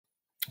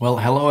Well,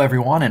 hello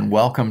everyone, and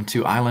welcome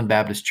to Island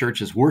Baptist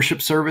Church's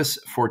worship service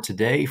for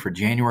today, for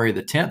January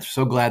the 10th.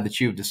 So glad that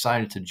you've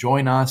decided to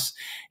join us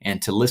and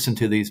to listen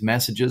to these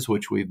messages,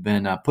 which we've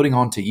been putting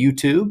onto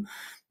YouTube.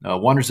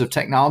 Wonders of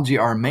technology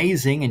are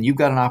amazing, and you've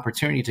got an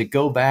opportunity to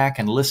go back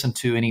and listen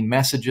to any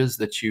messages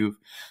that you've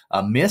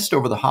missed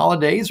over the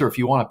holidays, or if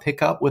you want to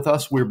pick up with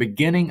us, we're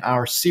beginning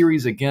our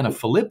series again of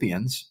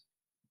Philippians.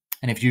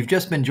 And if you've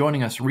just been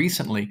joining us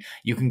recently,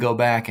 you can go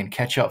back and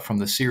catch up from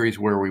the series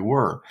where we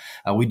were.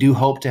 We do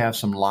hope to have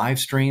some live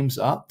streams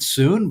up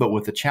soon, but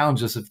with the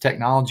challenges of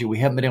technology, we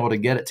haven't been able to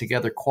get it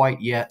together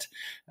quite yet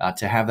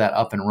to have that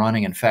up and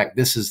running. In fact,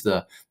 this is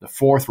the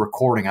fourth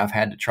recording I've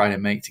had to try to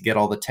make to get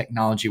all the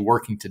technology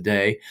working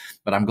today,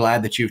 but I'm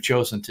glad that you've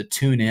chosen to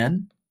tune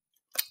in.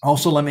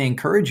 Also, let me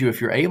encourage you, if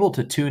you're able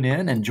to tune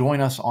in and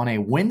join us on a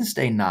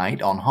Wednesday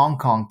night on Hong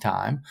Kong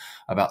time,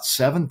 about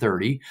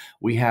 7:30,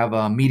 we have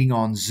a meeting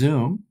on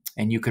Zoom,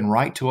 and you can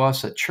write to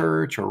us at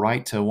church or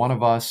write to one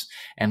of us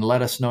and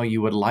let us know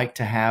you would like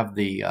to have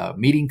the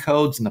meeting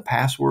codes and the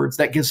passwords.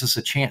 That gives us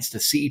a chance to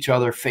see each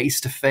other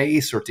face to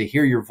face, or to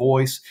hear your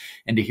voice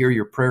and to hear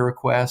your prayer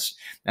requests.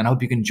 And I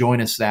hope you can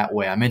join us that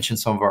way. I mentioned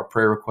some of our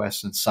prayer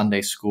requests in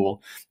Sunday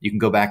school. You can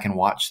go back and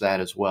watch that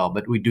as well.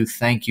 But we do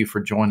thank you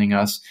for joining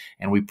us,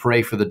 and we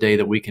pray for the day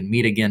that we can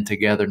meet again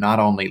together, not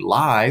only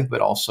live, but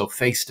also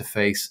face to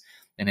face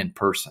and in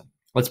person.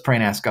 Let's pray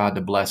and ask God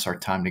to bless our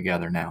time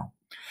together now.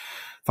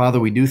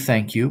 Father, we do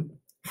thank you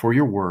for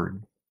your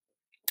word.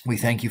 We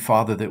thank you,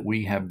 Father, that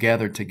we have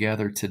gathered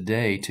together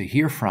today to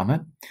hear from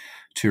it,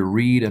 to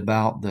read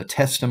about the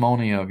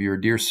testimony of your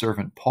dear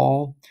servant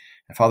Paul.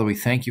 And Father, we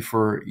thank you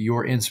for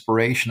your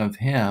inspiration of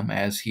him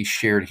as he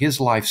shared his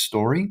life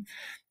story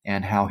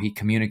and how he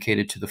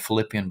communicated to the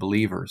Philippian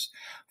believers.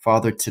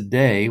 Father,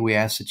 today we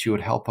ask that you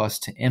would help us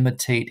to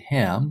imitate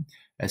him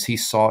as he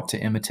sought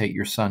to imitate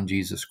your Son,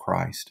 Jesus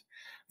Christ.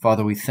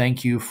 Father, we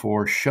thank you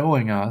for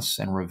showing us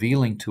and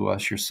revealing to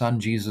us your Son,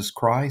 Jesus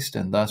Christ,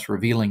 and thus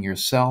revealing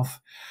yourself.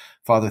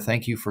 Father,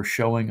 thank you for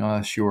showing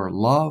us your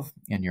love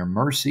and your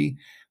mercy.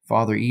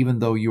 Father, even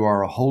though you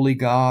are a holy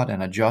God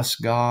and a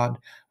just God,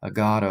 a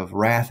God of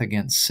wrath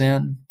against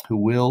sin, who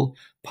will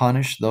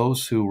punish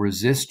those who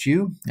resist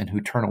you and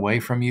who turn away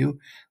from you,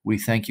 we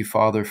thank you,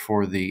 Father,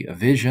 for the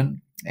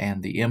vision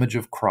and the image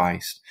of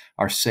Christ,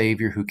 our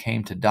Savior, who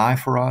came to die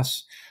for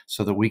us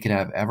so that we could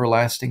have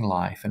everlasting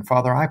life. And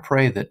Father, I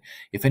pray that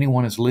if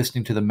anyone is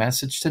listening to the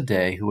message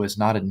today who has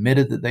not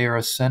admitted that they are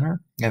a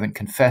sinner, haven't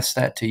confessed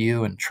that to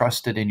you and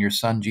trusted in your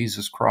Son,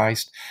 Jesus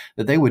Christ,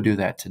 that they would do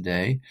that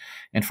today.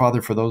 And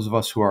Father, for those of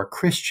us who are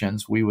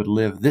Christians, we would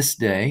live this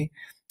day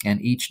and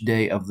each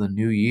day of the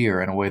new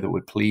year in a way that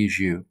would please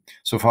you.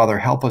 So, Father,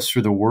 help us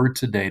through the word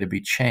today to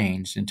be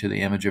changed into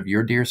the image of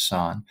your dear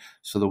Son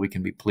so that we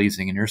can be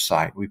pleasing in your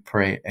sight. We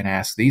pray and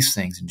ask these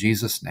things in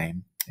Jesus'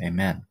 name.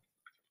 Amen.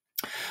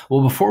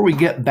 Well, before we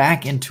get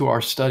back into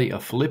our study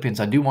of Philippians,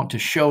 I do want to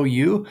show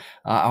you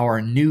our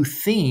new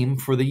theme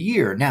for the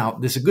year. Now,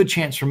 there's a good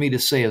chance for me to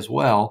say as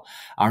well,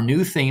 our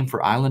new theme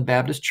for Island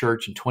Baptist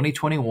Church in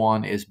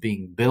 2021 is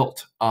being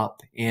built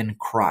up in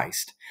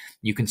Christ.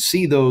 You can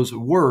see those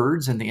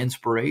words and the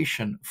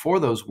inspiration for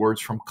those words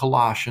from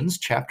Colossians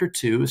chapter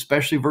 2,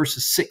 especially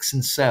verses 6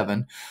 and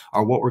 7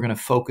 are what we're going to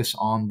focus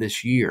on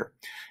this year.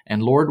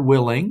 And Lord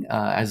willing,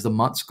 as the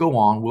months go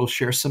on, we'll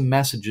share some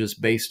messages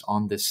based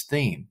on this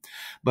theme.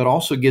 But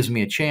also gives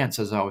me a chance,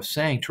 as I was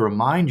saying, to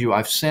remind you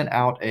I've sent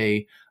out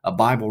a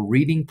Bible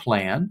reading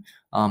plan.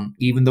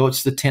 Even though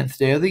it's the 10th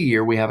day of the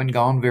year, we haven't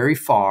gone very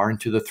far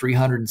into the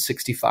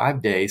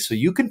 365 days. So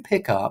you can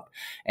pick up,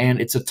 and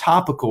it's a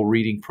topical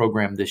reading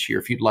program this year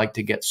if you'd like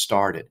to get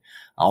started.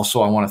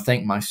 Also, I want to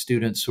thank my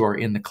students who are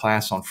in the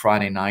class on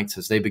Friday nights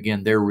as they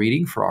begin their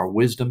reading for our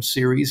Wisdom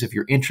series. If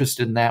you're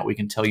interested in that, we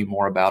can tell you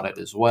more about it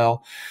as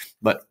well.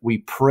 But we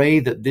pray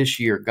that this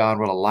year God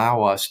would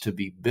allow us to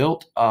be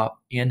built up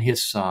in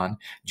his Son,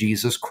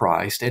 Jesus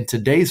Christ. And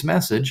today's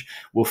message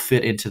will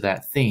fit into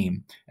that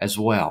theme as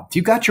well. If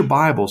you've got your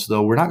Bibles,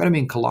 though, we're not going to be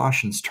in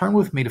Colossians. Turn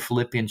with me to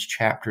Philippians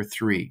chapter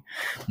 3.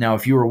 Now,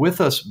 if you were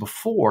with us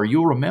before,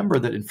 you'll remember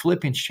that in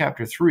Philippians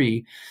chapter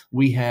 3,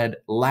 we had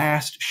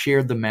last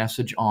shared the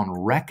message on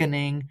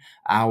reckoning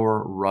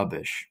our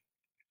rubbish.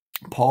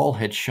 Paul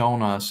had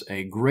shown us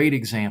a great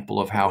example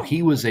of how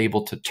he was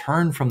able to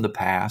turn from the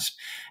past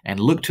and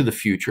look to the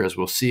future, as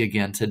we'll see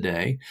again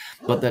today,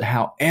 but that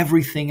how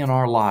everything in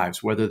our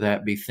lives, whether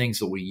that be things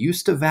that we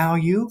used to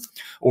value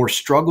or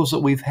struggles that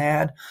we've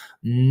had,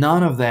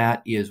 none of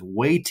that is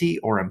weighty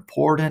or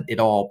important.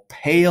 It all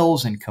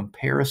pales in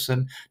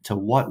comparison to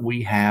what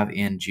we have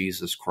in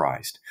Jesus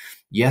Christ.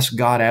 Yes,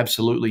 God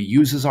absolutely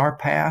uses our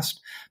past,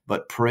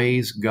 but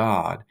praise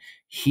God,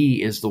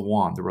 He is the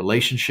one, the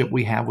relationship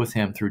we have with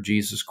him through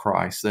Jesus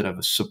Christ, that of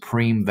a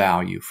supreme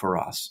value for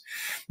us.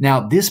 Now,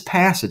 this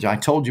passage, I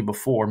told you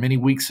before, many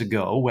weeks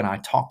ago when I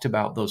talked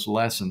about those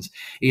lessons,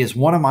 is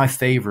one of my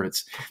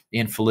favorites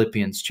in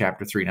Philippians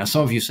chapter 3. Now,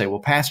 some of you say, well,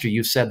 Pastor,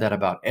 you've said that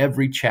about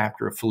every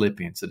chapter of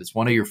Philippians, that it's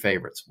one of your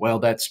favorites. Well,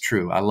 that's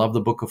true. I love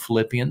the book of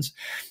Philippians,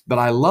 but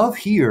I love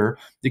here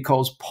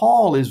because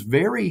Paul is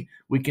very,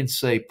 we can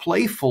say,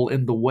 playful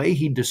in the way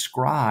he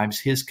describes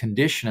his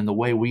condition and the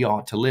way we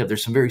ought to live.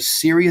 There's some very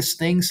serious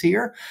things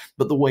here,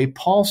 but the way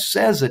Paul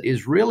says it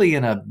is really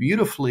in a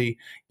beautifully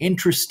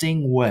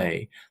interesting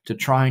way to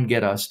try and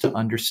get us to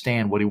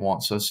understand what he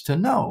wants us to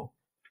know.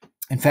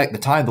 In fact, the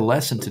title of the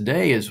lesson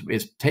today is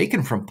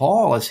taken from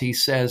Paul as he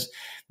says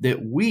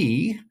that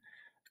we,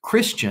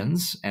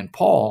 Christians, and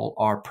Paul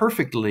are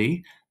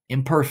perfectly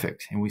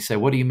imperfect. And we say,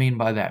 what do you mean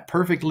by that?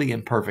 Perfectly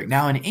imperfect.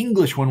 Now, in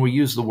English, when we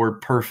use the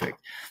word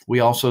perfect, we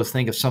also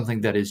think of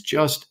something that is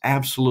just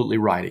absolutely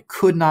right. It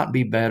could not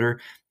be better.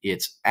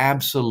 It's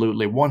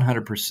absolutely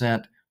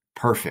 100%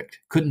 perfect.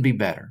 Couldn't be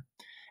better.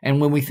 And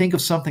when we think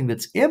of something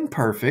that's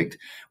imperfect,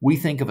 we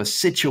think of a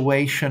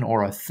situation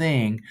or a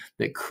thing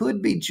that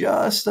could be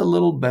just a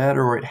little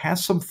better, or it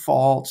has some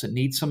faults, it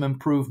needs some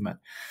improvement.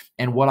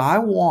 And what I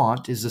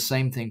want is the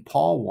same thing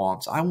Paul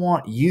wants. I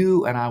want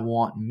you and I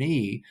want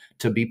me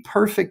to be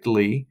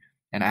perfectly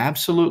and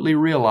absolutely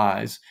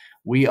realize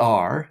we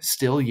are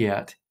still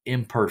yet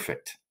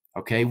imperfect.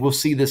 Okay, we'll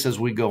see this as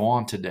we go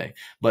on today,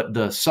 but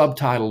the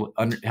subtitle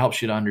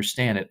helps you to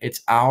understand it.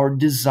 It's our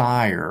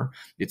desire.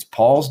 It's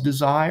Paul's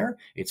desire.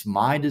 It's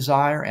my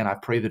desire, and I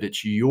pray that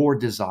it's your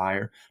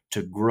desire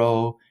to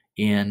grow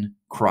in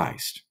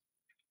Christ.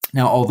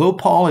 Now, although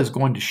Paul is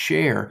going to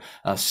share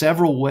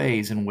several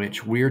ways in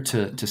which we're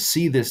to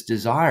see this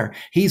desire,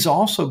 he's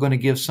also going to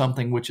give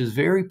something which is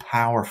very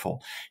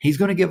powerful. He's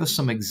going to give us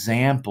some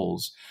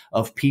examples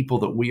of people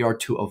that we are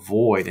to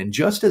avoid. And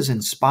just as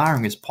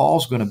inspiring as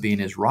Paul's going to be in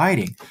his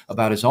writing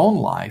about his own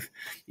life,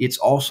 it's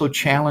also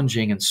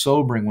challenging and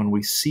sobering when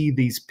we see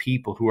these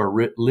people who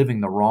are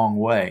living the wrong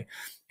way.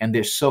 And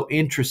they're so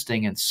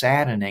interesting and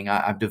saddening.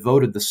 I've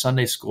devoted the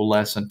Sunday school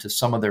lesson to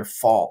some of their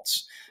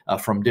faults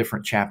from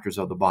different chapters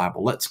of the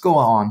Bible. Let's go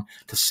on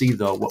to see,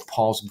 though, what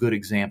Paul's good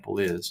example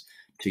is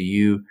to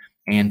you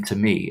and to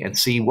me, and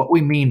see what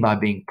we mean by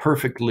being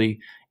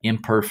perfectly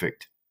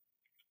imperfect.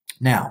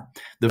 Now,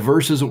 the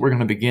verses that we're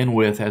going to begin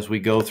with as we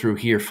go through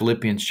here,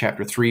 Philippians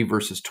chapter 3,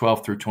 verses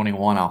 12 through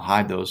 21, I'll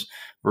hide those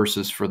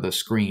verses for the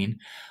screen.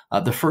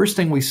 The first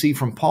thing we see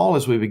from Paul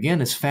as we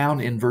begin is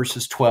found in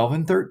verses 12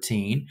 and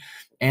 13,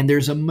 and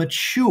there's a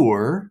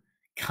mature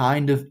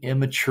kind of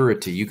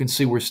immaturity. You can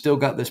see we're still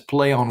got this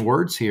play on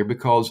words here,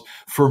 because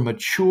for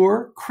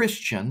mature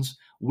Christians,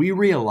 we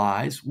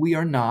realize we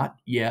are not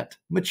yet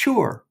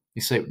mature.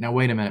 You say, now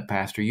wait a minute,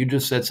 Pastor, you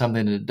just said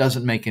something that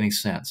doesn't make any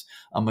sense.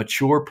 A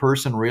mature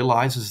person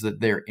realizes that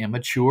they're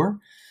immature?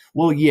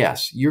 Well,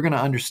 yes, you're going to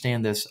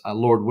understand this,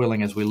 Lord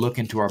willing, as we look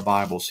into our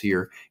Bibles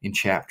here in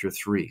chapter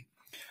 3.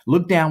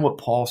 Look down what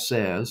Paul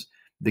says,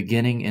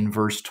 beginning in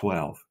verse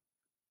 12.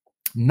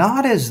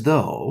 Not as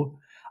though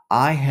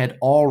I had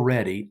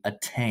already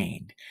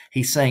attained.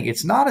 He's saying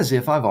it's not as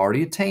if I've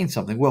already attained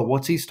something. Well,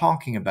 what's he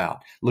talking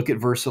about? Look at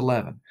verse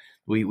 11.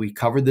 We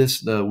covered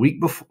this the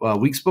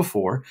weeks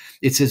before.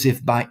 It's as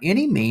if by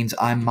any means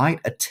I might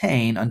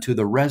attain unto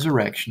the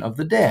resurrection of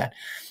the dead.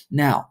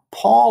 Now,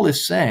 Paul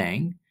is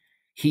saying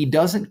he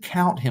doesn't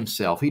count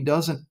himself. He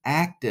doesn't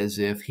act as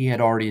if he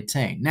had already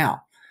attained.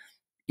 Now,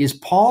 is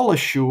Paul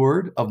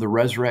assured of the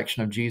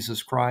resurrection of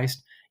Jesus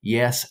Christ?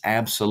 Yes,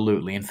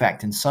 absolutely. In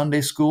fact, in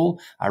Sunday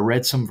school, I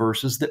read some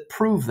verses that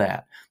prove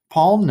that.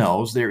 Paul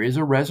knows there is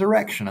a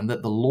resurrection and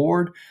that the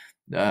Lord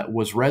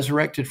was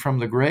resurrected from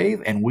the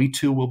grave, and we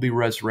too will be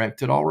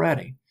resurrected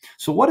already.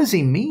 So what does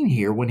he mean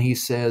here when he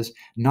says,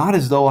 not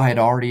as though I had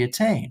already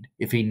attained,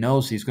 if he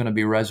knows he's going to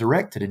be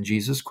resurrected in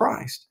Jesus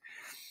Christ?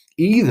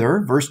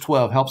 Either, verse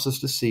 12 helps us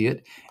to see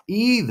it,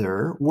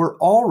 either we're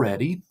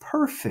already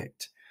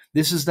perfect.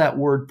 This is that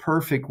word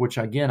perfect, which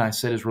again I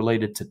said is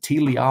related to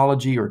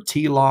teleology or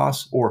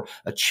telos, or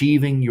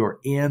achieving your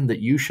end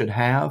that you should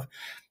have.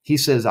 He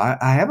says, I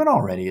haven't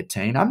already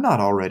attained. I'm not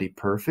already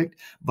perfect.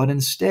 But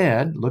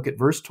instead, look at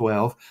verse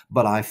 12,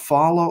 but I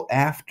follow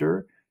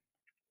after,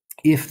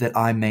 if that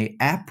I may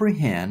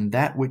apprehend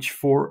that which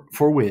for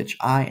which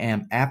I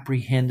am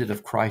apprehended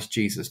of Christ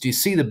Jesus. Do you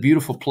see the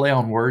beautiful play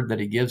on word that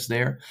he gives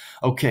there?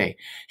 Okay,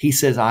 he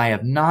says, I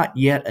have not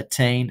yet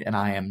attained, and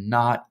I am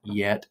not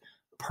yet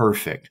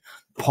perfect.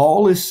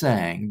 Paul is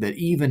saying that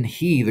even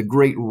he, the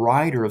great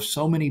writer of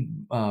so many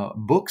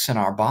books in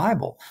our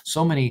Bible,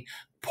 so many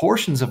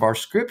portions of our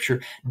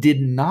scripture, did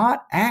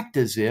not act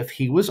as if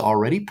he was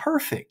already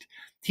perfect.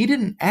 He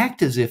didn't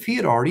act as if he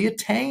had already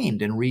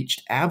attained and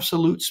reached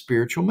absolute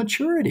spiritual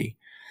maturity.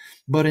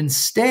 But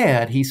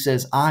instead, he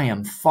says, I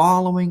am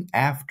following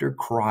after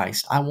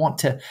Christ. I want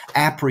to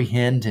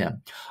apprehend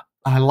him.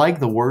 I like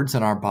the words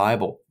in our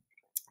Bible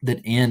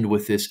that end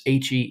with this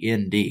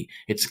H-E-N-D.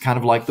 It's kind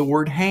of like the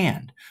word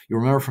hand. You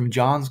remember from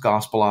John's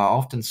gospel, I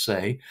often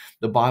say,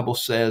 the Bible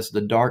says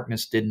the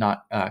darkness did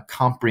not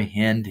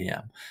comprehend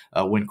him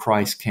when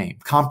Christ came.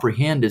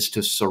 Comprehend is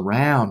to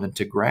surround and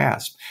to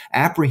grasp.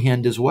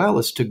 Apprehend as well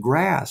is to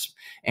grasp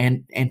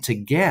and to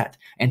get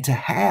and to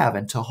have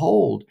and to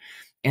hold.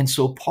 And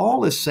so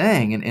Paul is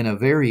saying in a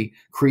very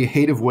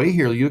creative way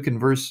here, you look in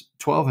verse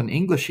 12 in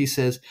English, he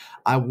says,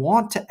 I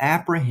want to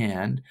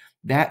apprehend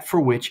that for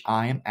which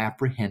I am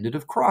apprehended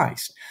of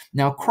Christ.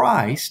 Now,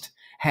 Christ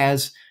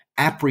has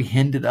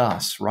apprehended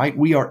us, right?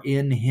 We are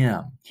in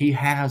him. He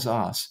has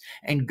us.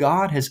 And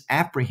God has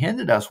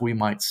apprehended us, we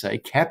might say,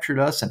 captured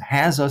us and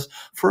has us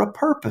for a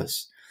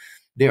purpose.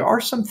 There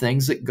are some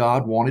things that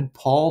God wanted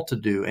Paul to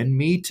do and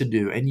me to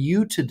do and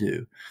you to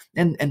do.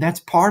 And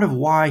that's part of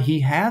why he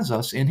has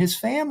us in his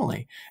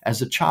family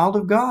as a child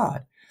of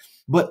God.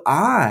 But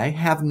I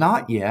have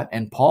not yet,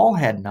 and Paul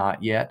had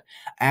not yet,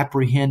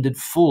 apprehended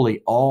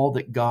fully all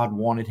that God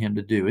wanted him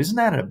to do. Isn't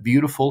that a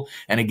beautiful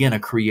and, again, a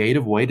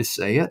creative way to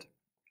say it?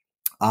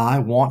 I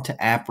want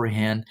to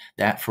apprehend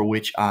that for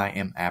which I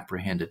am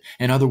apprehended.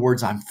 In other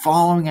words, I'm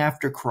following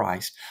after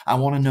Christ. I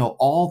want to know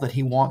all that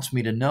he wants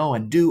me to know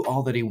and do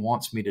all that he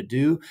wants me to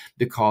do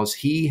because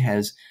he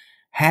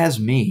has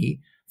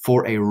me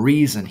for a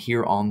reason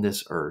here on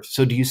this earth.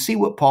 So do you see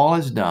what Paul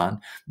has done?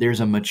 There's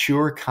a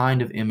mature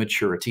kind of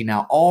immaturity.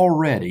 Now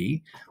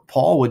already,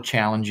 Paul would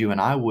challenge you, and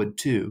I would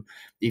too.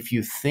 If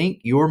you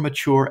think you're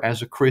mature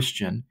as a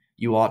Christian,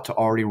 you ought to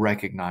already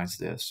recognize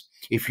this.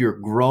 If you're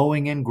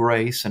growing in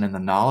grace and in the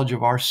knowledge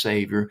of our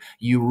Savior,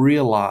 you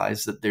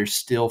realize that there's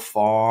still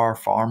far,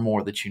 far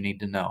more that you need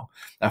to know.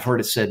 I've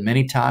heard it said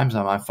many times,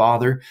 and my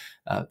father,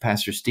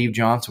 Pastor Steve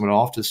Johnson, would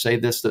often say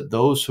this, that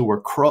those who were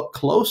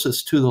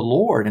closest to the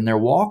Lord in their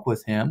walk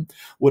with him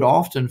would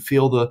often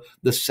feel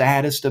the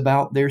saddest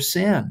about their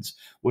sins,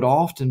 would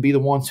often be the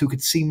ones who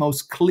could see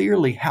most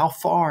clearly how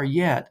far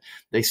yet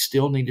they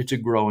still needed to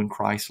grow in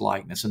Christ's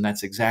likeness. And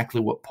that's exactly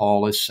what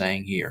Paul is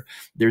saying here.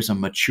 There's a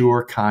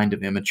mature kind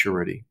of immaturity.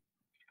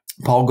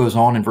 Paul goes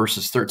on in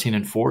verses 13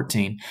 and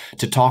 14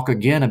 to talk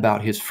again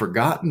about his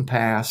forgotten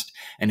past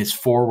and his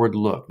forward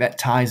look. That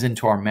ties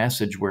into our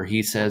message where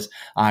he says,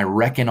 I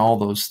reckon all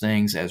those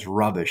things as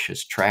rubbish,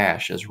 as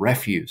trash, as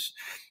refuse.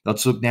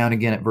 Let's look down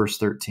again at verse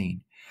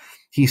 13.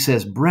 He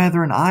says,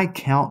 Brethren, I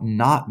count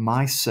not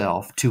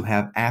myself to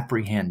have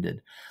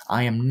apprehended.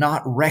 I am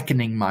not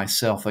reckoning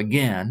myself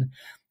again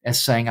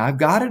as saying, I've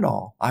got it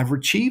all. I've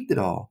achieved it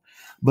all.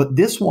 But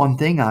this one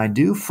thing I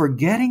do,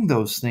 forgetting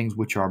those things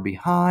which are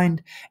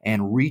behind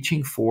and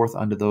reaching forth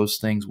unto those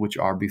things which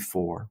are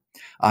before.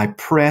 I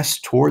press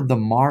toward the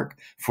mark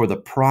for the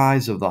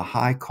prize of the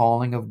high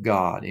calling of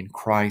God in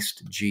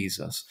Christ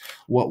Jesus.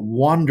 What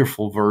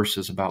wonderful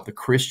verses about the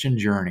Christian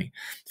journey,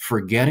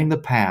 forgetting the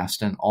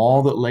past and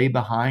all that lay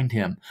behind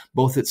him,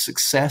 both its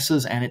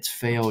successes and its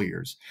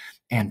failures,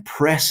 and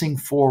pressing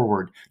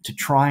forward to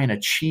try and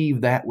achieve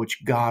that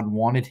which God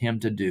wanted him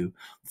to do,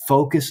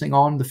 focusing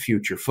on the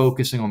future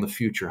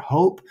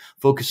hope,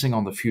 focusing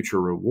on the future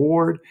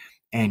reward,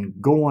 and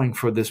going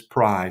for this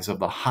prize of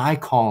the high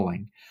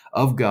calling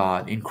of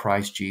God in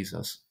Christ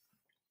Jesus.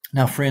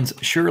 Now, friends,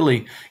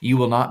 surely you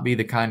will not be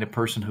the kind of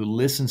person who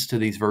listens to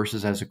these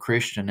verses as a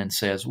Christian and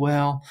says,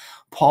 well,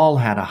 Paul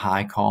had a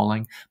high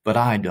calling, but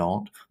I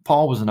don't.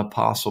 Paul was an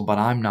apostle, but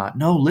I'm not.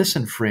 No,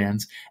 listen,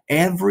 friends,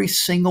 every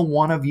single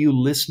one of you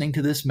listening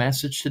to this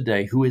message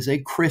today who is a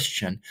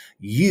Christian,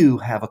 you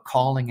have a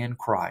calling in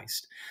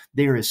Christ.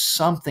 There is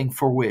something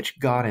for which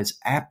God has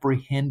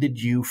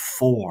apprehended you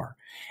for.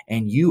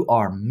 And you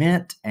are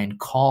meant and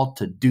called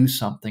to do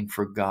something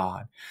for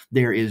God.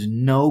 There is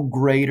no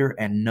greater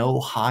and no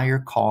higher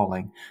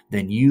calling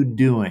than you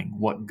doing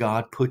what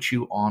God put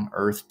you on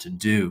earth to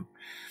do.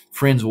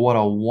 Friends, what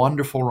a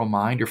wonderful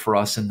reminder for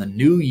us in the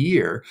new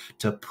year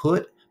to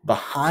put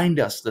behind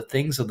us the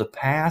things of the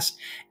past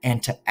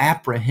and to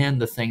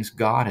apprehend the things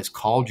God has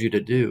called you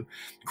to do.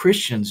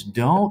 Christians,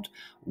 don't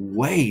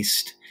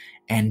waste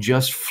and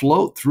just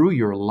float through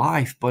your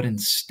life, but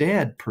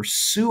instead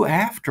pursue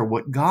after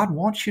what God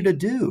wants you to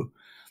do.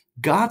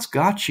 God's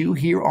got you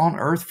here on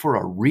earth for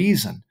a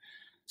reason.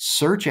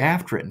 Search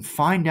after it and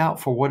find out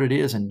for what it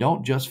is, and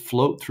don't just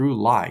float through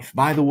life.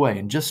 By the way,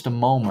 in just a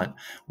moment,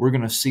 we're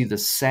going to see the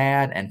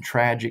sad and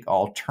tragic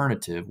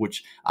alternative,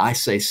 which I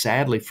say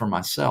sadly for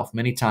myself.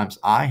 Many times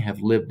I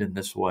have lived in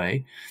this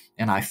way,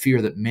 and I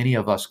fear that many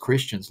of us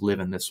Christians live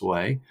in this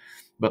way.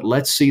 But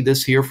let's see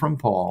this here from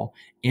Paul.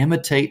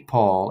 Imitate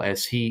Paul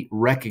as he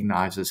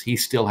recognizes he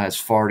still has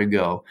far to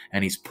go,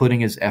 and he's putting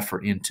his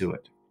effort into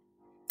it.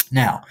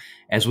 Now,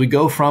 as we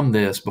go from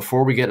this,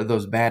 before we get to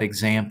those bad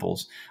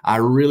examples, I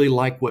really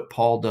like what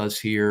Paul does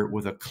here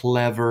with a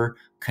clever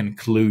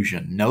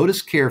conclusion.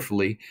 Notice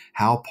carefully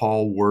how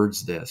Paul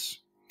words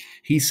this.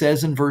 He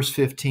says in verse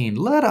 15,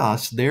 Let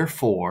us,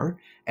 therefore,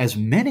 as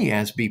many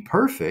as be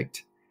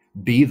perfect,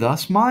 be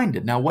thus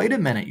minded. Now, wait a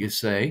minute, you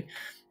say.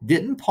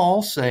 Didn't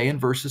Paul say in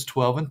verses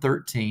 12 and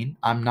 13,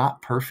 I'm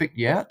not perfect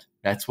yet?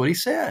 That's what he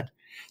said.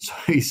 So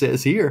he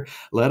says here,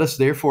 let us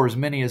therefore as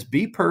many as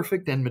be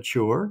perfect and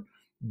mature,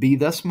 be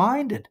thus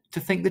minded, to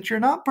think that you're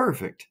not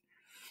perfect.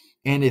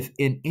 And if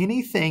in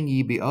anything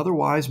ye be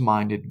otherwise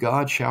minded,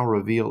 God shall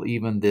reveal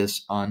even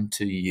this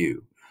unto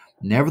you.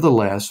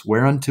 Nevertheless,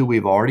 whereunto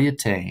we've already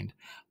attained,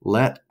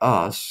 let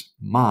us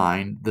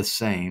mind the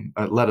same,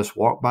 let us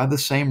walk by the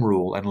same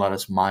rule, and let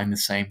us mind the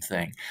same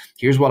thing.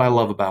 Here's what I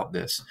love about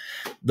this.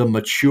 The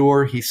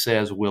mature, he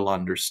says, will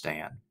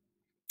understand.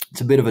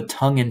 It's a bit of a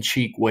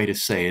tongue-in-cheek way to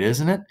say it,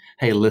 isn't it?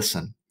 Hey,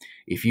 listen,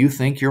 if you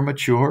think you're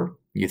mature,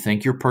 you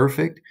think you're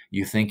perfect,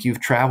 you think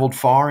you've traveled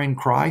far in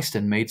Christ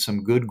and made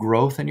some good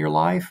growth in your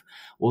life,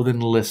 well,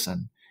 then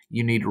listen.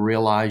 You need to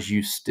realize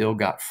you still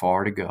got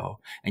far to go.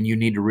 And you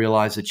need to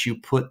realize that you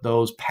put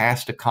those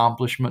past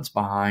accomplishments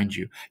behind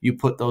you. You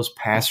put those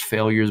past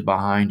failures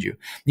behind you.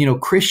 You know,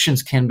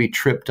 Christians can be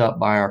tripped up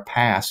by our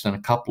past in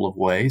a couple of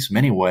ways,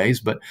 many ways,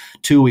 but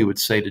two we would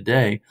say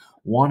today.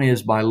 One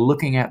is by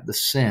looking at the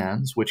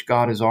sins which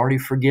God has already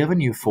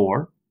forgiven you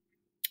for.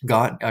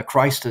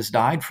 Christ has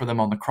died for them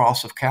on the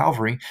cross of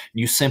Calvary.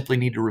 You simply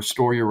need to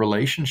restore your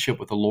relationship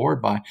with the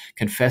Lord by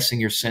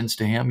confessing your sins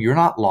to Him. You're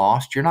not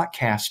lost. You're not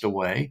cast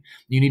away.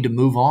 You need to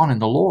move on in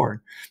the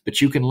Lord. But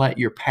you can let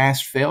your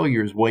past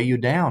failures weigh you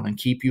down and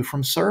keep you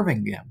from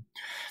serving Him.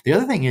 The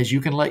other thing is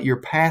you can let your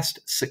past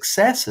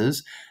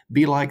successes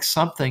be like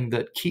something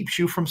that keeps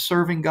you from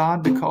serving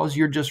God because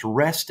you're just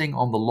resting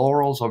on the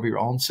laurels of your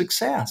own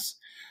success.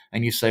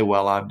 And you say,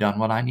 well, I've done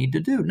what I need to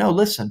do. No,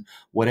 listen,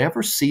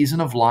 whatever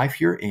season of life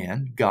you're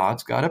in,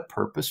 God's got a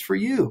purpose for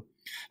you.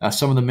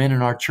 Some of the men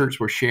in our church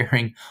were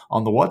sharing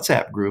on the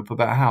WhatsApp group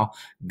about how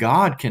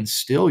God can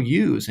still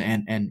use,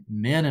 and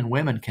men and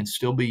women can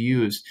still be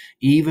used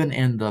even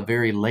in the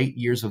very late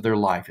years of their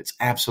life. It's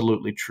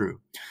absolutely true.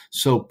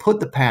 So put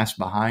the past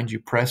behind you,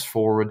 press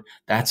forward.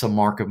 That's a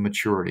mark of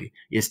maturity,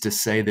 is to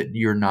say that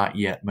you're not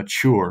yet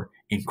mature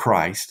in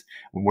Christ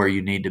where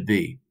you need to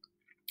be.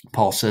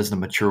 Paul says the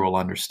mature will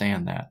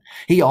understand that.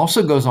 He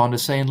also goes on to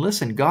say, and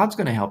listen, God's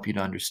going to help you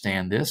to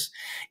understand this.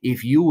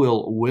 If you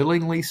will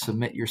willingly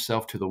submit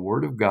yourself to the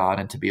Word of God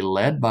and to be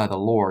led by the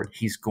Lord,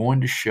 He's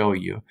going to show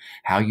you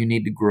how you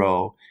need to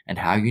grow and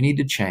how you need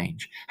to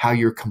change, how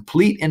you're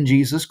complete in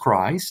Jesus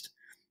Christ,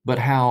 but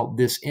how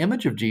this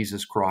image of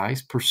Jesus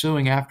Christ,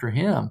 pursuing after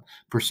Him,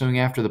 pursuing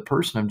after the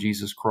person of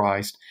Jesus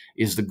Christ,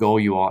 is the goal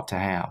you ought to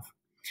have.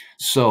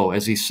 So,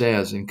 as he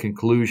says in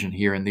conclusion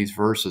here in these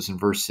verses, in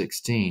verse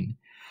 16,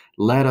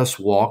 let us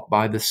walk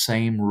by the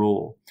same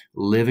rule,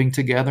 living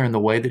together in the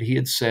way that he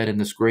had said in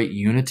this great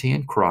unity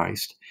in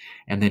Christ.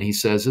 And then he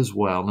says as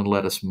well, and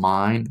let us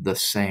mind the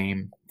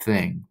same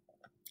thing.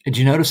 Did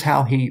you notice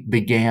how he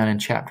began in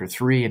chapter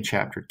 3 and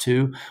chapter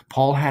 2?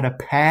 Paul had a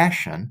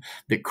passion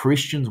that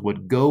Christians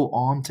would go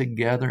on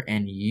together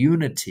in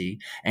unity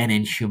and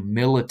in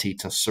humility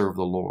to serve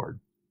the Lord.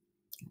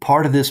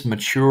 Part of this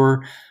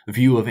mature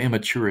view of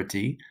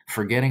immaturity,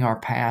 forgetting our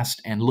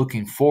past and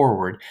looking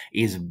forward,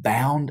 is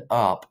bound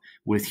up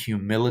with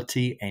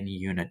humility and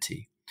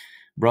unity.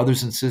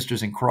 Brothers and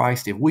sisters in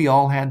Christ, if we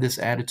all had this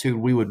attitude,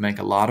 we would make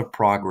a lot of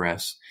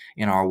progress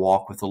in our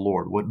walk with the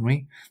Lord, wouldn't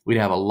we? We'd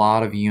have a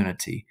lot of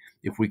unity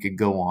if we could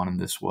go on in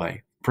this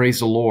way. Praise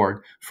the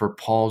Lord for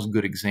Paul's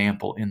good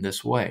example in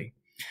this way.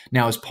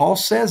 Now, as Paul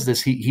says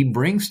this, he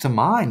brings to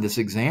mind this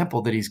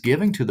example that he's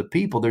giving to the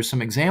people. There's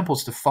some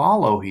examples to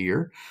follow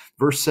here.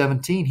 Verse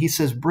 17, he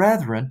says,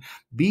 brethren,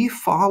 be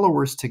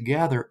followers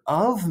together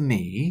of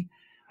me,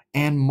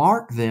 and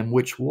mark them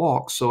which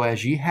walk so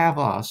as ye have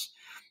us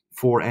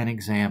for an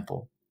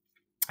example.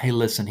 Hey,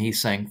 listen,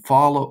 he's saying,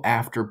 follow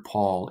after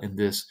Paul in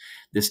this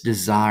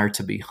desire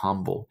to be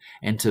humble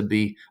and to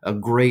be a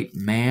great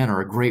man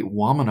or a great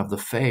woman of the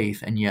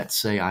faith, and yet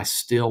say, I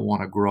still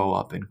want to grow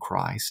up in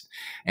Christ.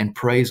 And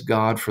praise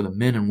God for the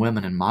men and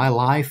women in my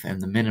life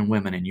and the men and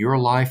women in your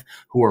life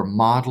who are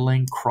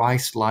modeling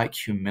Christ-like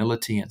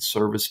humility and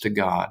service to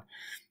God.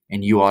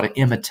 And you ought to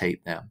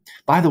imitate them.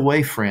 By the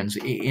way, friends,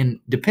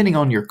 depending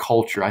on your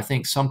culture, I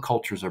think some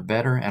cultures are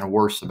better and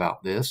worse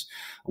about this.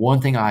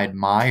 One thing I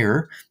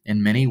admire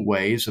in many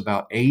ways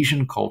about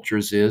Asian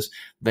cultures is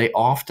they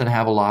often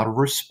have a lot of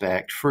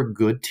respect for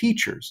good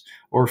teachers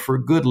or for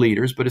good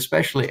leaders, but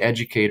especially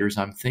educators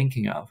I'm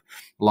thinking of.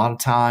 A lot of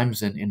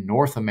times in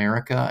North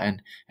America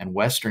and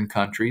Western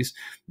countries,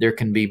 there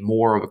can be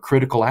more of a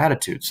critical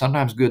attitude,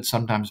 sometimes good,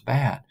 sometimes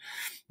bad.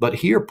 But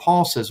here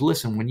Paul says,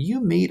 listen, when you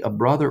meet a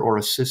brother or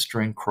a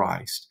sister in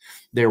Christ,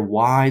 they're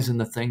wise in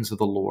the things of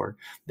the Lord.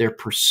 They're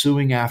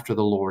pursuing after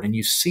the Lord. And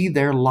you see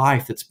their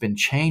life that's been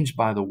changed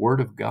by the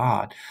Word of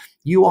God.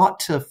 You ought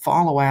to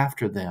follow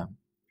after them,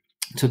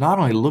 to not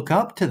only look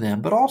up to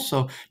them, but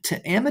also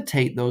to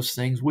imitate those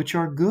things which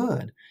are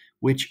good,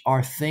 which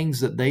are things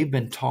that they've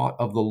been taught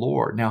of the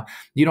Lord. Now,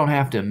 you don't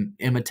have to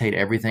imitate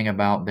everything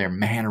about their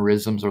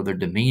mannerisms or their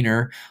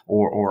demeanor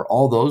or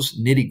all those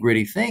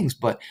nitty-gritty things,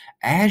 but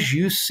as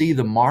you see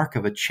the mark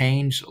of a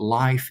changed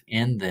life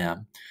in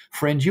them,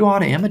 friends, you ought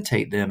to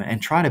imitate them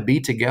and try to be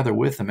together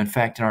with them. In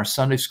fact, in our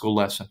Sunday school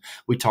lesson,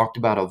 we talked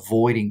about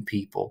avoiding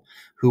people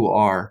who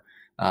are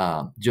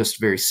just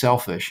very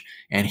selfish.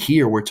 And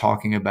here we're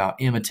talking about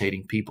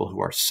imitating people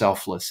who are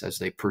selfless as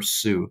they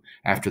pursue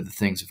after the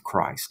things of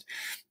Christ.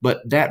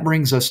 But that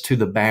brings us to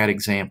the bad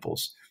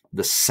examples.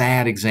 the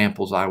sad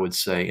examples, I would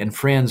say. And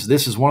friends,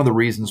 this is one of the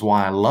reasons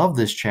why I love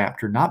this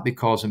chapter, not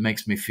because it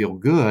makes me feel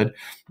good,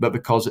 but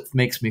because it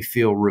makes me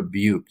feel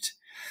rebuked.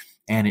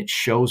 And it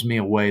shows me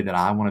a way that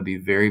I want to be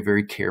very,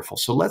 very careful.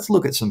 So let's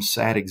look at some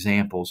sad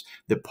examples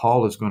that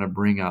Paul is going to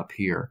bring up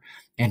here.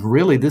 And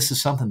really, this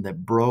is something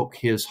that broke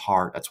his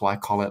heart. That's why I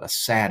call it a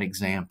sad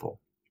example.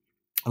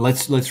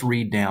 Let's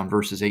read down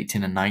verses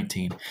 18 and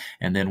 19,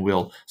 and then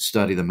we'll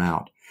study them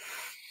out.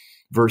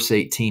 Verse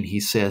 18, he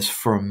says,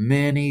 "For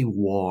many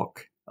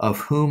walk, of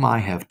whom I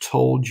have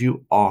told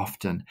you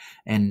often,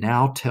 and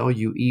now tell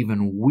you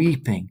even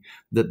weeping,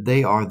 that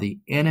they are the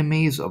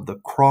enemies of the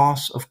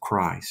cross of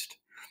Christ,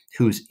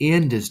 whose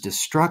end is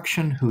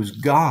destruction, whose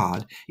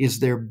God is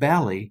their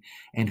belly,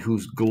 and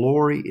whose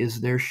glory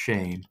is their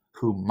shame,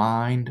 who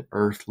mind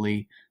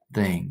earthly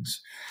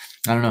things."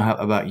 I don't know how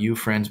about you,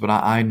 friends, but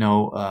I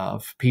know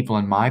of people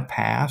in my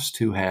past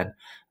who had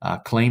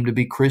claimed to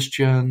be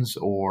Christians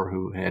or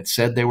who had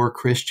said they were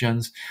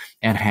Christians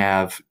and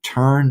have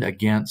turned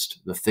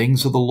against the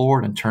things of the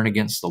Lord and turned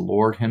against the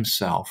Lord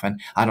himself.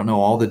 And I don't know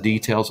all the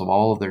details of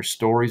all of their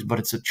stories, but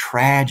it's a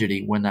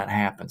tragedy when that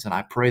happens. And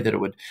I pray that it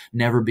would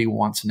never be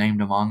once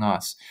named among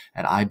us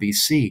at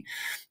IBC.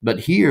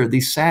 But here,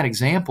 these sad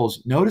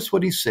examples, notice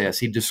what he says.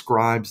 He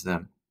describes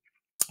them.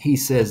 He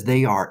says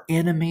they are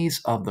enemies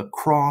of the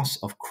cross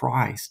of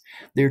Christ.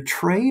 They're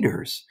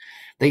traitors.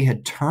 They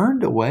had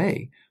turned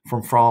away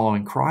from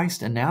following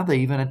Christ, and now they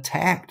even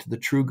attacked the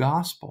true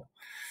gospel.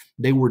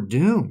 They were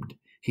doomed.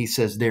 He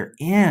says their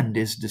end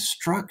is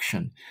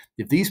destruction.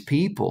 If these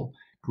people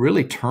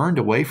really turned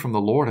away from the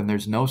Lord and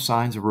there's no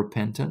signs of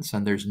repentance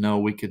and there's no,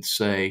 we could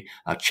say,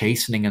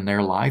 chastening in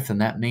their life, then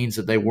that means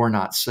that they were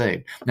not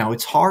saved. Now,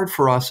 it's hard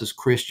for us as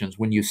Christians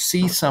when you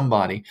see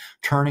somebody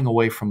turning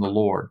away from the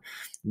Lord.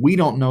 We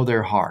don't know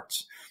their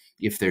hearts.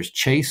 If there's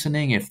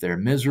chastening, if they're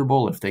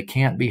miserable, if they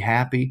can't be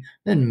happy,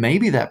 then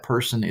maybe that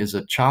person is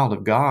a child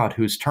of God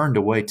who's turned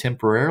away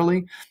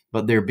temporarily,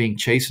 but they're being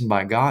chastened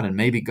by God, and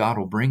maybe God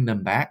will bring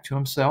them back to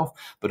himself.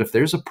 But if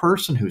there's a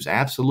person who's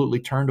absolutely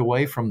turned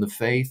away from the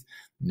faith,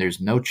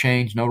 there's no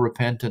change, no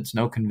repentance,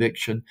 no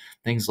conviction,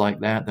 things like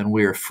that, then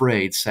we're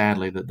afraid,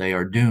 sadly, that they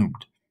are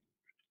doomed.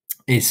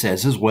 It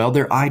says as well,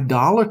 they're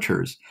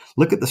idolaters.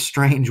 Look at the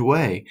strange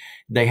way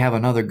they have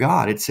another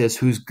God. It says,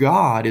 whose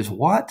God is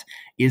what?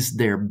 Is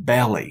their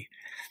belly.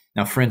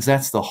 Now, friends,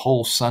 that's the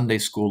whole Sunday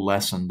school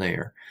lesson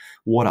there.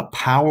 What a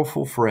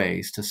powerful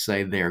phrase to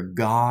say their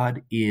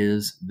God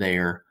is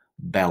their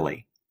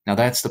belly. Now,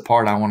 that's the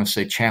part I want to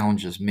say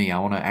challenges me. I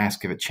want to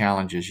ask if it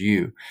challenges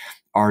you.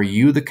 Are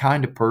you the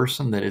kind of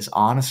person that is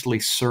honestly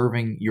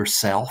serving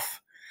yourself?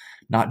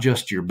 Not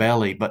just your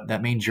belly, but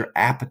that means your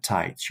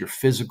appetites, your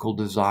physical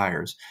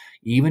desires.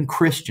 Even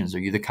Christians, are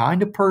you the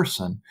kind of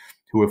person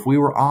who, if we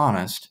were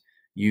honest,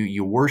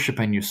 you worship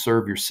and you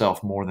serve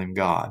yourself more than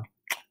God?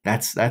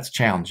 That's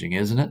challenging,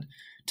 isn't it?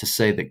 To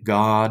say that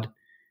God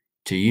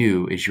to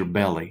you is your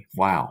belly.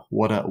 Wow,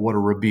 what a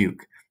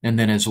rebuke. And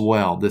then as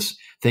well, this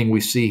thing we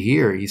see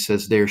here, he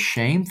says they're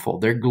shameful.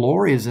 Their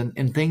glory is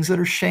in things that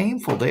are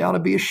shameful. They ought to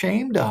be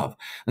ashamed of.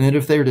 And that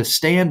if they're to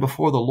stand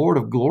before the Lord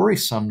of glory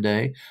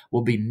someday,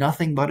 will be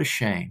nothing but a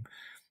shame.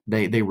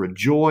 They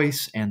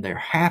rejoice and they're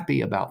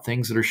happy about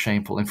things that are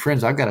shameful. And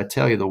friends, I've got to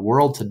tell you, the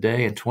world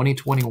today in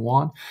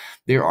 2021,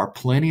 there are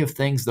plenty of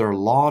things that are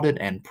lauded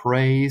and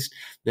praised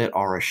that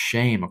are a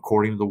shame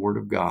according to the Word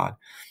of God.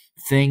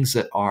 Things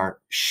that are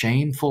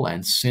shameful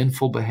and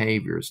sinful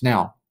behaviors.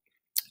 Now,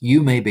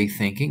 you may be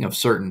thinking of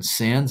certain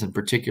sins and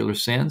particular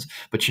sins,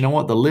 but you know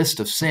what? The list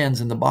of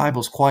sins in the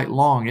Bible is quite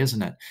long,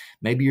 isn't it?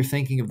 Maybe you're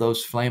thinking of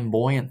those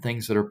flamboyant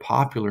things that are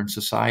popular in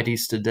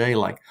societies today,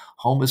 like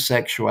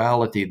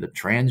homosexuality, the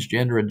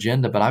transgender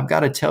agenda. But I've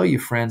got to tell you,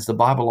 friends, the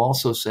Bible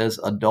also says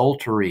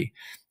adultery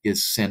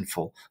is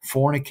sinful,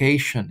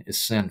 fornication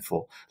is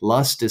sinful,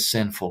 lust is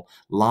sinful,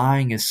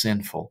 lying is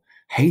sinful.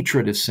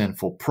 Hatred is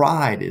sinful.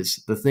 Pride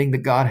is the thing that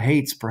God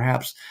hates,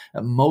 perhaps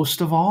most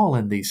of all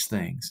in these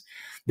things.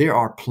 There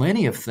are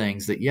plenty of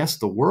things that, yes,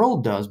 the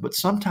world does, but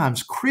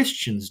sometimes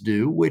Christians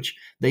do, which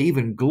they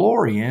even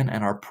glory in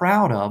and are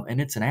proud of, and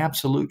it's an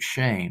absolute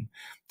shame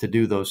to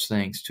do those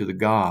things to the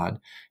God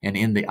and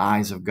in the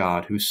eyes of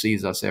God who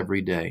sees us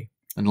every day.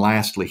 And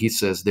lastly, he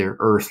says they're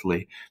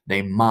earthly.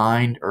 They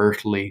mind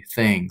earthly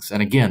things.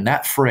 And again,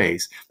 that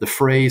phrase, the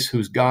phrase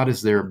whose God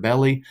is their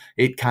belly,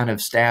 it kind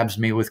of stabs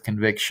me with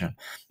conviction.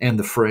 And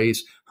the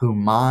phrase who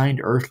mind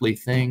earthly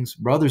things,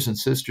 brothers and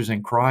sisters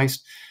in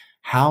Christ,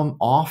 how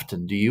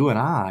often do you and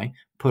I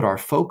put our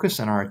focus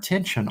and our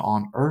attention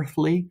on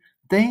earthly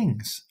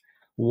things?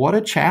 What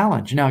a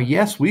challenge. Now,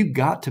 yes, we've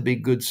got to be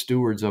good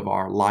stewards of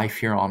our life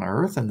here on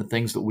earth and the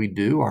things that we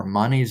do, our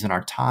monies and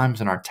our times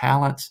and our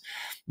talents.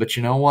 But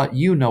you know what?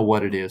 You know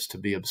what it is to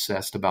be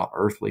obsessed about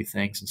earthly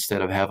things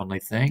instead of heavenly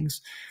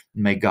things.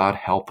 May God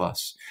help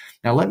us.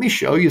 Now, let me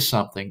show you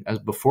something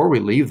before we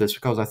leave this,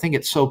 because I think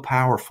it's so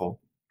powerful.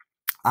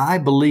 I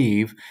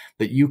believe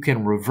that you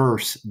can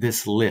reverse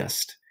this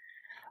list.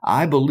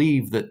 I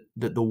believe that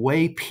the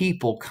way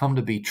people come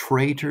to be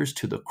traitors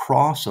to the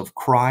cross of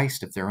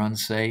Christ, if they're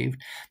unsaved,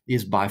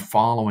 is by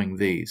following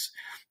these.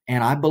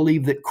 And I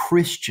believe that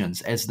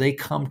Christians, as they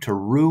come to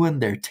ruin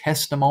their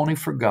testimony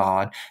for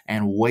God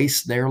and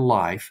waste their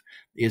life,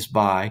 is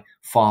by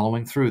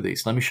following through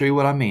these. Let me show you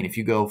what I mean. If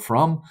you go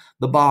from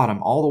the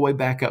bottom all the way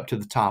back up to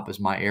the top as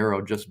my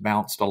arrow just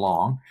bounced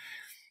along,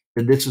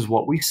 then this is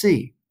what we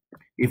see.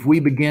 If we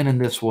begin in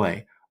this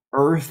way,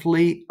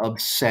 earthly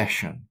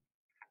obsession,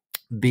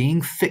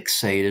 being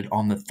fixated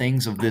on the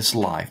things of this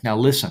life. Now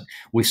listen,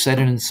 we said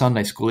it in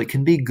Sunday school, it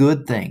can be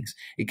good things,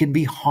 it can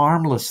be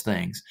harmless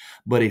things,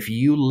 but if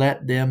you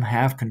let them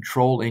have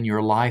control in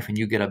your life and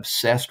you get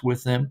obsessed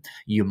with them,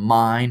 you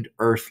mind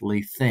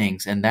earthly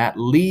things, and that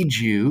leads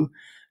you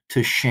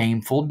to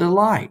shameful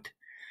delight.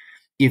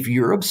 If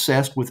you're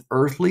obsessed with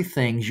earthly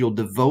things, you'll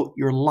devote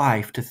your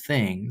life to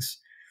things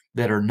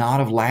that are not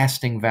of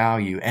lasting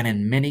value, and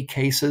in many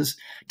cases,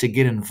 to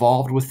get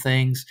involved with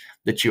things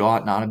that you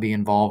ought not to be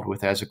involved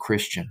with as a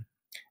Christian.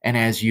 And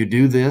as you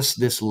do this,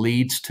 this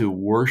leads to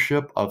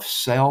worship of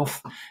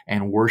self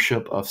and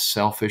worship of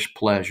selfish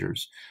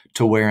pleasures,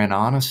 to where in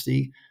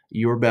honesty,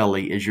 your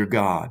belly is your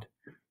God.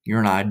 You're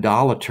an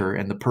idolater,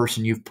 and the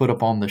person you've put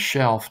up on the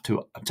shelf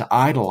to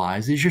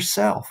idolize is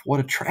yourself.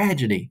 What a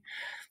tragedy.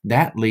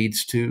 That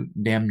leads to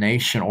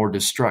damnation or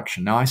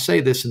destruction. Now, I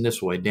say this in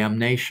this way,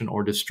 damnation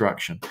or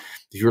destruction.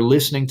 If you're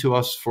listening to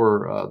us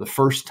for the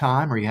first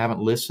time or you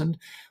haven't listened,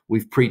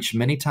 we've preached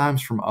many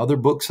times from other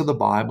books of the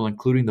Bible,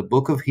 including the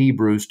book of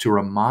Hebrews, to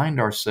remind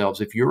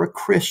ourselves, if you're a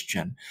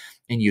Christian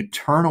and you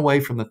turn away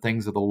from the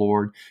things of the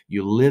Lord,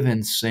 you live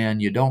in sin,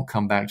 you don't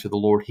come back to the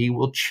Lord, He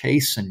will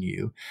chasten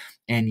you.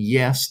 And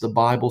yes, the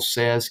Bible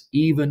says,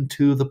 even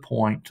to the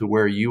point to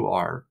where you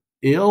are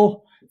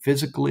ill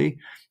physically,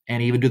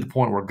 and even to the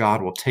point where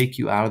God will take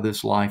you out of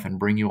this life and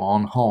bring you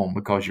on home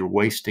because you're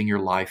wasting your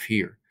life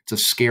here. It's a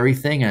scary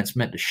thing, and it's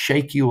meant to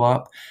shake you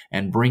up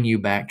and bring you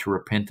back to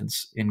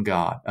repentance in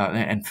God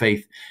and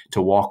faith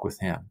to walk with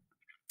Him.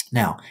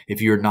 Now,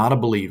 if you're not a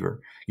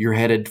believer, you're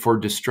headed for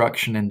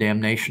destruction and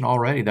damnation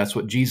already. That's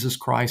what Jesus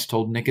Christ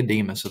told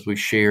Nicodemus, as we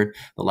shared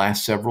the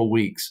last several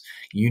weeks.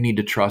 You need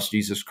to trust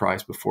Jesus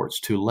Christ before it's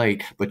too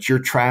late. But you're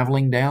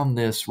traveling down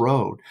this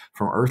road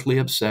from earthly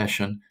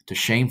obsession to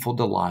shameful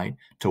delight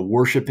to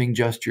worshiping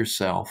just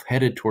yourself,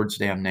 headed towards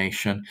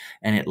damnation,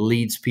 and it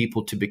leads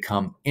people to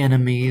become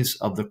enemies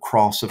of the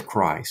cross of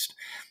Christ,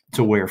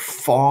 to where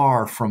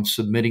far from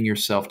submitting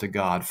yourself to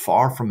God,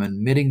 far from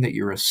admitting that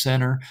you're a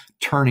sinner,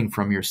 turning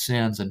from your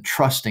sins and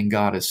trusting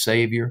God as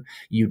Savior,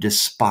 you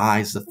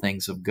despise the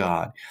things of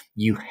God.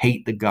 You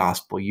hate the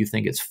gospel. You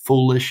think it's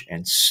foolish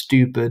and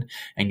stupid,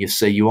 and you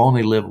say you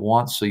only live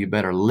once, so you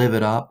better live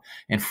it up.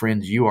 And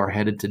friends, you are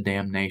headed to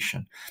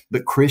damnation.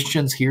 But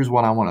Christians, here's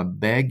what I want to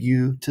beg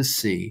you to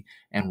see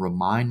and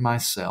remind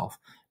myself.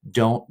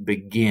 Don't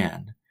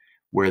begin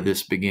where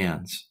this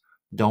begins.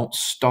 Don't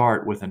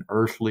start with an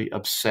earthly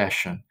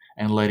obsession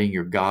and letting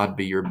your God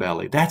be your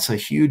belly. That's a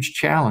huge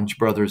challenge,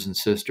 brothers and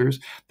sisters,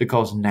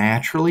 because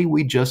naturally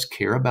we just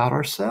care about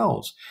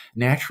ourselves.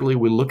 Naturally,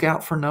 we look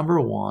out for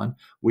number one.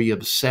 We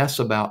obsess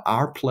about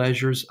our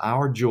pleasures,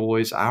 our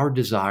joys, our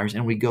desires,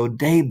 and we go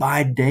day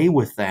by day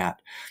with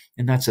that.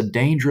 And that's a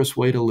dangerous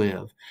way to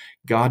live.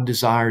 God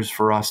desires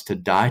for us to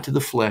die to the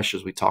flesh,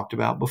 as we talked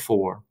about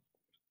before,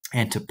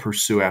 and to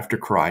pursue after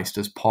Christ,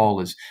 as Paul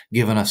has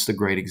given us the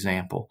great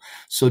example.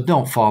 So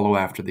don't follow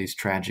after these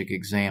tragic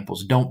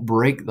examples. Don't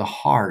break the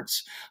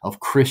hearts of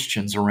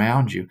Christians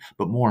around you.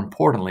 But more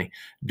importantly,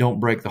 don't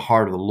break the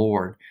heart of the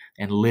Lord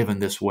and live in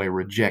this way,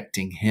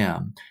 rejecting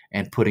Him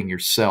and putting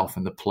yourself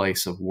in the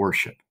place of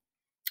worship.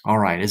 All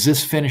right, as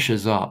this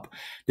finishes up,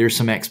 there's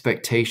some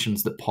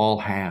expectations that Paul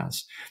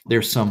has.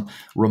 There's some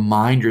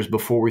reminders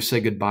before we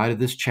say goodbye to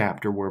this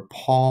chapter where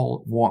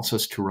Paul wants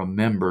us to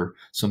remember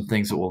some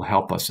things that will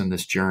help us in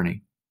this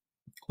journey.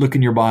 Look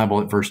in your Bible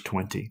at verse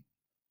 20.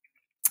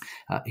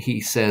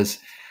 He says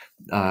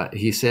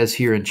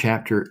here in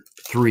chapter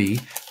 3,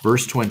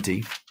 verse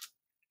 20,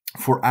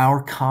 for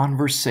our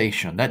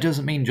conversation. That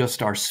doesn't mean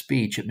just our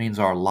speech. It means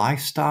our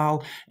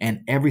lifestyle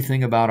and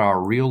everything about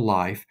our real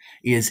life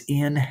is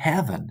in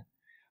heaven,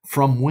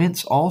 from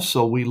whence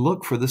also we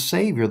look for the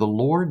Savior, the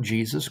Lord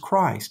Jesus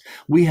Christ.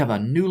 We have a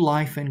new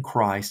life in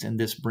Christ, and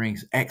this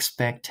brings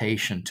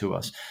expectation to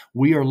us.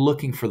 We are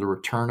looking for the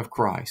return of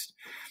Christ.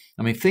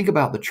 I mean, think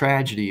about the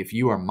tragedy if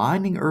you are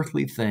minding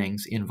earthly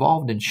things,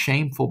 involved in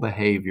shameful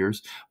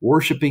behaviors,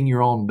 worshiping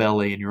your own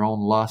belly and your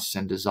own lusts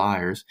and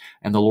desires,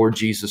 and the Lord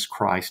Jesus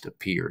Christ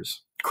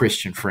appears.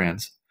 Christian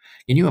friends,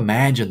 can you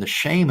imagine the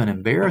shame and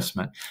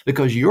embarrassment?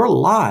 Because your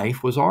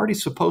life was already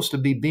supposed to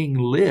be being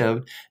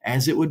lived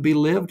as it would be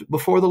lived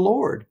before the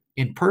Lord,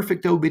 in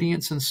perfect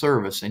obedience and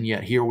service, and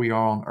yet here we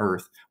are on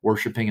earth,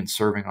 worshiping and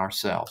serving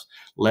ourselves.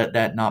 Let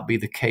that not be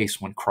the case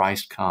when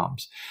Christ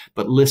comes.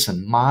 But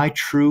listen, my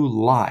true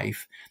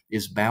life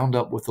is bound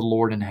up with the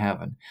Lord in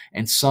heaven,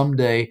 and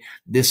someday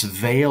this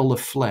veil of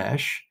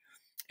flesh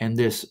and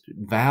this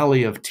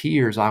valley of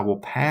tears I will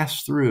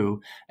pass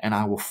through, and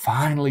I will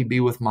finally be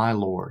with my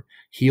Lord.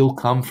 He'll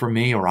come for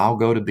me, or I'll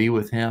go to be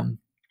with him.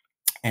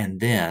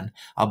 And then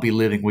I'll be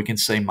living, we can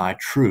say, my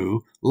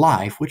true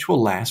life, which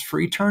will last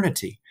for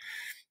eternity.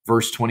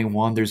 Verse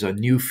 21, there's a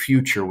new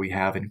future we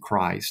have in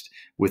Christ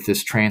with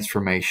this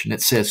transformation.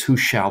 It says, who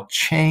shall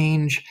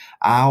change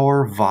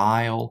our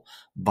vile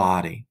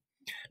body.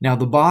 Now,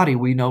 the body,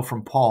 we know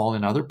from Paul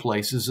and other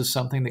places, is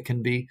something that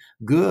can be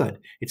good.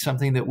 It's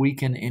something that we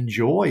can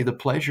enjoy the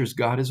pleasures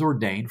God has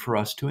ordained for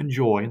us to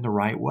enjoy in the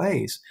right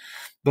ways.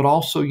 But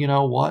also, you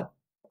know what?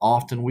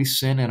 Often we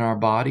sin in our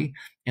body,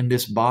 and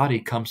this body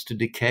comes to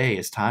decay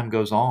as time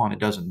goes on. It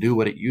doesn't do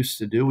what it used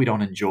to do. We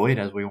don't enjoy it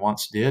as we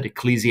once did.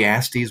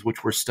 Ecclesiastes,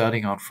 which we're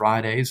studying on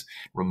Fridays,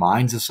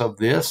 reminds us of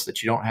this,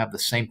 that you don't have the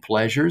same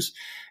pleasures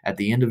at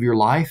the end of your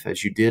life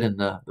as you did in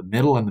the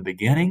middle and the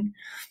beginning.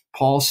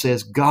 Paul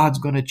says God's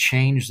going to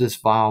change this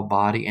vile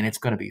body, and it's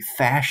going to be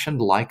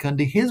fashioned like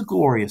unto his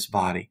glorious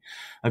body.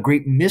 A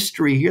great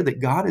mystery here that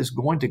God is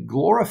going to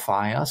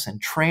glorify us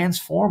and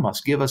transform us,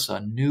 give us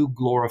a new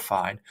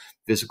glorified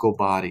physical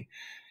body.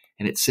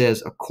 And it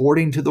says,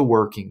 according to the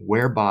working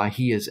whereby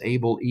he is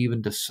able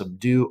even to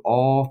subdue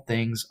all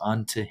things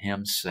unto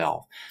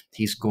himself.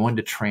 He's going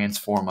to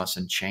transform us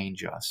and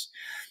change us.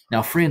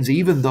 Now, friends,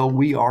 even though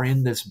we are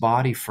in this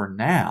body for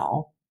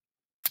now,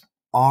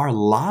 our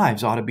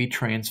lives ought to be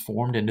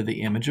transformed into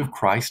the image of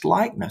Christ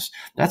likeness.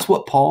 That's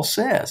what Paul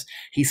says.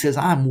 He says,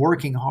 I'm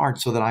working hard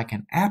so that I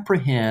can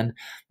apprehend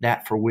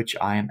that for which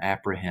I am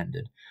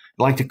apprehended.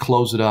 I'd like to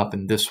close it up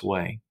in this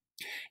way.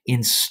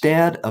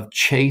 Instead of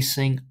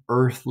chasing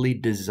earthly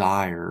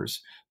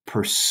desires,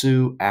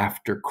 pursue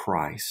after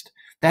Christ.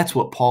 That's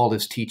what Paul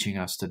is teaching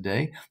us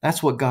today.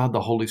 That's what God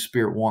the Holy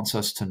Spirit wants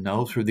us to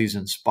know through these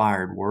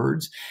inspired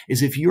words,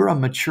 is if you're a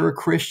mature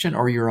Christian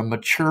or you're a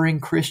maturing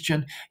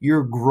Christian,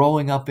 you're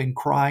growing up in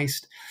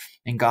Christ,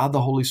 and God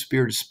the Holy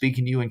Spirit is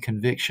speaking to you in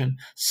conviction,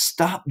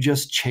 stop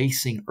just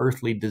chasing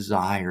earthly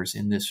desires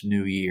in this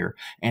new year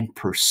and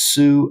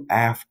pursue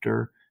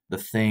after the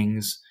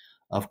things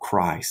of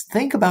Christ.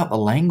 Think about the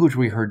language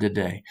we heard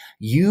today.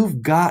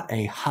 You've got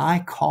a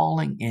high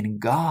calling in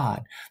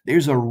God.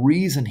 There's a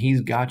reason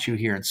he's got you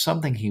here and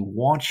something he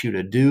wants you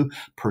to do.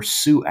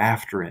 Pursue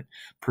after it.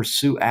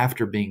 Pursue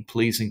after being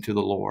pleasing to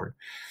the Lord.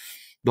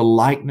 The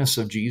likeness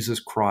of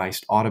Jesus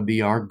Christ ought to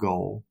be our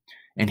goal,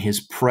 and his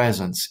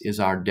presence is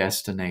our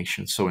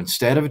destination. So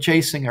instead of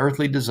chasing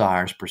earthly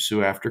desires,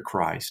 pursue after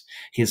Christ.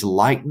 His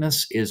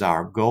likeness is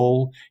our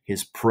goal.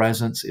 His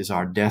presence is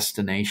our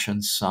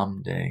destination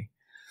someday.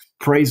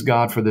 Praise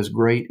God for this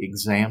great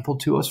example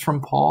to us from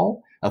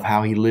Paul of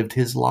how he lived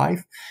his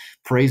life.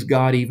 Praise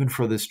God even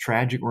for this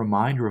tragic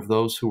reminder of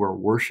those who are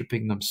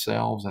worshiping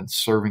themselves and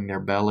serving their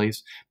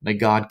bellies. May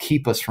God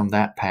keep us from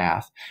that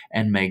path,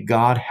 and may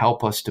God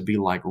help us to be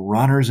like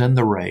runners in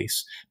the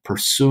race,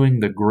 pursuing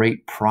the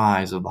great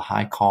prize of the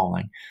high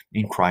calling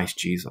in Christ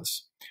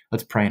Jesus.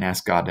 Let's pray and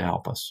ask God to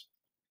help us.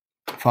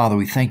 Father,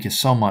 we thank you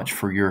so much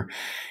for your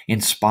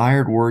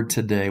inspired word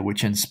today,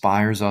 which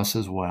inspires us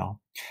as well.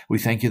 We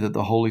thank you that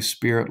the Holy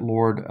Spirit,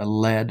 Lord,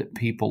 led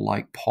people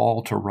like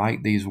Paul to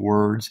write these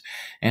words.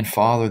 And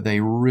Father,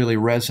 they really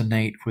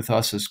resonate with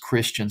us as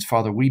Christians.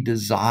 Father, we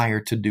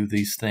desire to do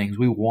these things.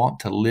 We want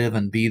to live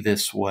and be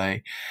this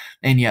way.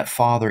 And yet,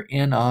 Father,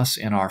 in us,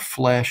 in our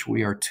flesh,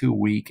 we are too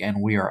weak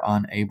and we are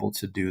unable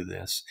to do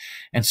this.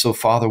 And so,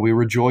 Father, we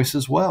rejoice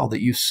as well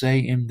that you say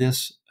in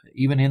this,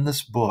 even in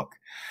this book,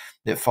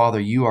 that, Father,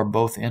 you are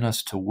both in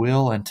us to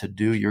will and to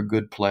do your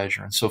good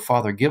pleasure. And so,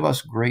 Father, give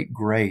us great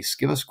grace.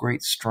 Give us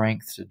great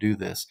strength to do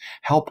this.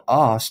 Help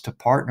us to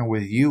partner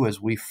with you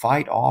as we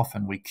fight off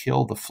and we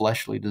kill the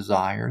fleshly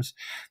desires.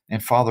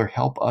 And, Father,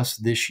 help us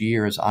this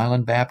year as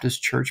Island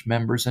Baptist Church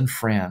members and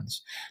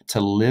friends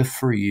to live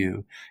for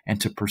you and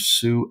to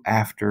pursue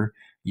after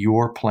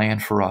your plan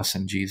for us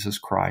in Jesus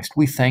Christ.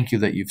 We thank you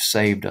that you've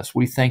saved us.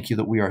 We thank you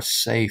that we are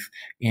safe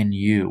in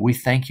you. We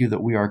thank you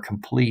that we are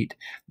complete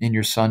in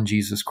your Son,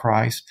 Jesus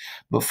Christ.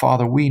 But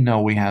Father, we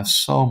know we have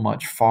so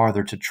much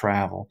farther to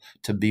travel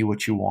to be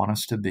what you want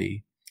us to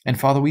be. And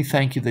Father, we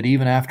thank you that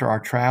even after our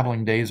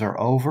traveling days are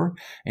over,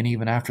 and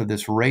even after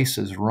this race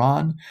is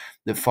run,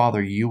 that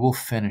Father, you will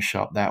finish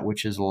up that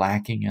which is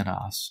lacking in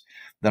us,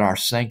 that our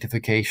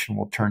sanctification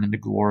will turn into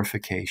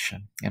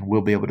glorification, and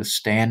we'll be able to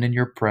stand in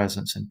your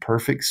presence in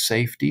perfect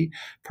safety,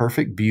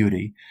 perfect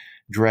beauty,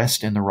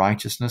 dressed in the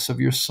righteousness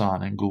of your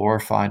Son and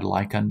glorified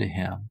like unto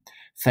him.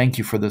 Thank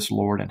you for this,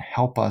 Lord, and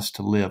help us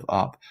to live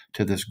up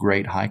to this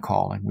great high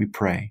calling, we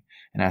pray,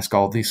 and ask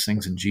all these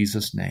things in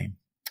Jesus' name.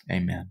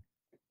 Amen.